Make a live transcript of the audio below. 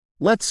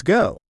Let's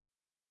go.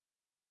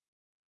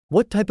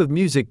 What type of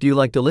music do you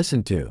like to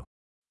listen to?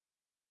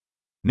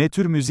 Ne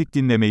tür müzik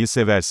dinlemeyi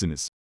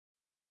seversiniz?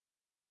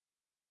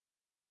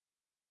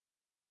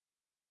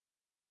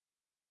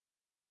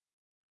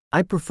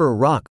 I prefer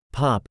rock,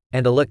 pop,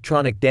 and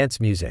electronic dance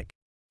music.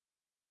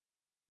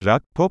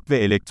 Rock, pop ve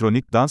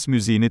elektronik dans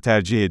müziğini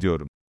tercih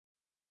ediyorum.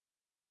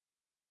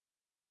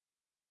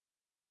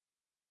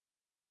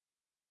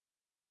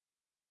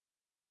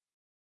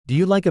 Do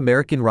you like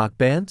American rock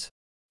bands?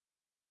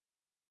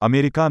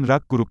 Amerikan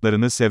rock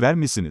gruplarını sever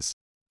misiniz?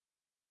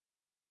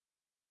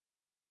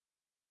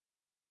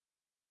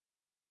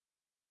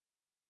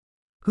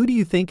 Who do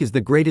you think is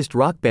the greatest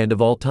rock band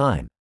of all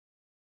time?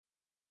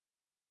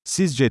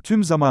 Sizce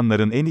tüm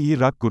zamanların en iyi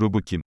rock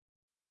grubu kim?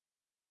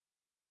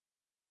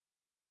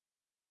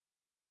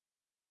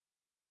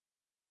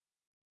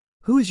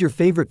 Who is your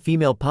favorite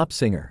female pop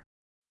singer?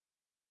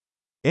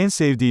 En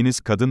sevdiğiniz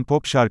kadın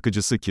pop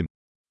şarkıcısı kim?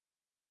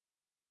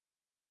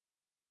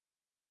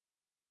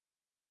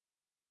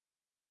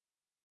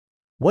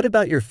 What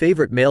about your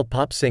favorite male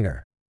pop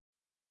singer?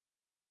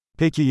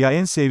 Peki ya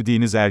en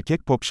sevdiğiniz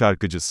erkek pop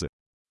şarkıcısı?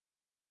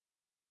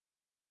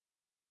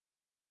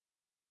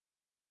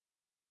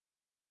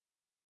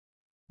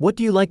 What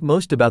do you like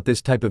most about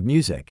this type of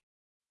music?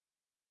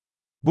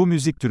 Bu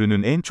müzik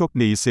türünün en çok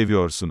neyi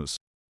seviyorsunuz?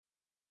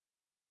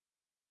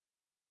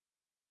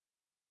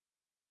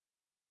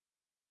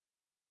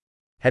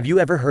 Have you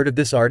ever heard of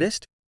this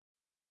artist?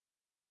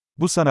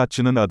 Bu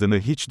sanatçının adını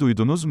hiç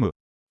duydunuz mu?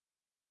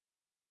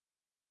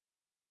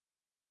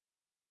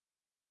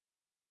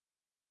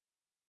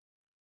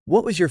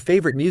 What was your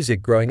favorite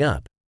music growing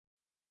up?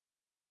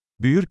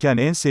 Büyürken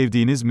en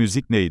sevdiğiniz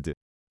müzik neydi?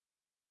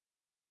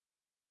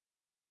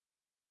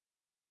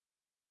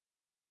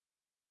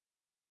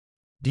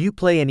 Do you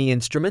play any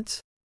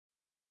instruments?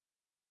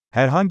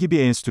 Herhangi bir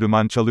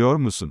enstrüman çalıyor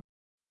musun?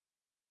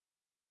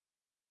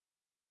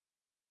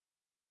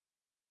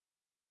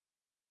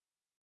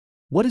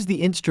 What is the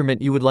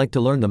instrument you would like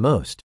to learn the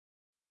most?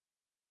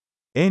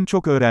 En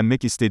çok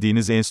öğrenmek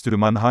istediğiniz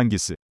enstrüman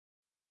hangisi?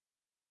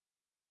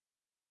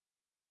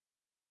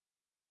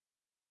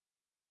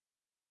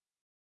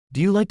 Do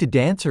you like to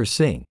dance or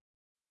sing?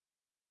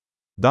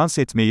 Dans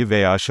etmeyi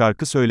veya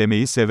şarkı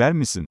söylemeyi sever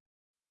misin?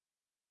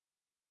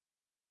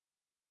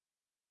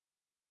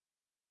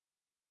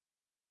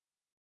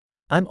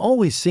 I'm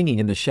always singing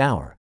in the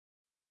shower.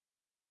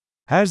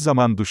 Her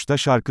zaman duşta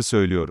şarkı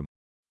söylüyorum.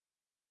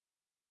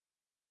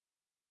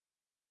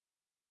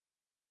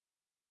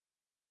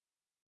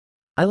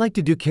 I like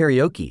to do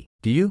karaoke,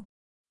 do you?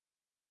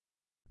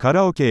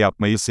 Karaoke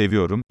yapmayı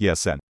seviyorum, ya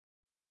sen?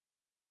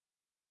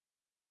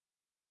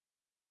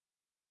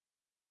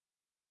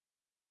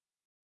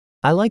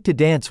 I like to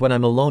dance when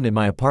I'm alone in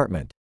my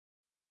apartment.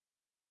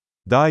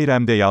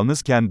 Dairemde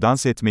yalnızken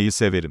dans etmeyi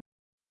severim.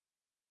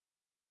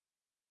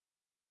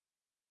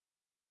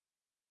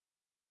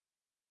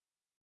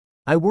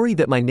 I worry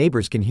that my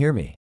neighbors can hear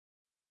me.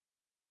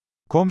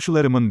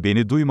 Komşularımın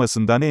beni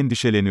duymasından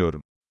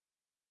endişeleniyorum.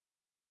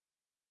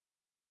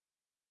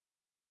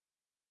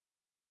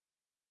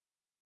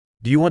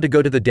 Do you want to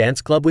go to the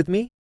dance club with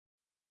me?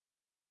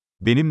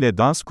 Benimle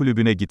dans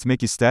kulübüne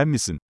gitmek ister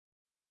misin?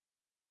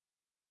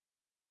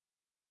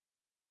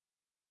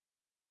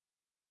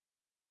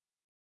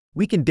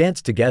 We can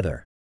dance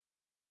together.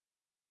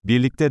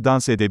 Birlikte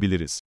dans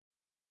edebiliriz.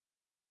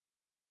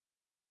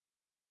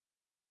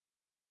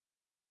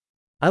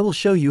 I will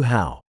show you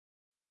how.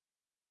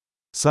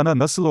 Sana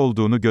nasıl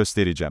olduğunu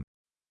göstereceğim.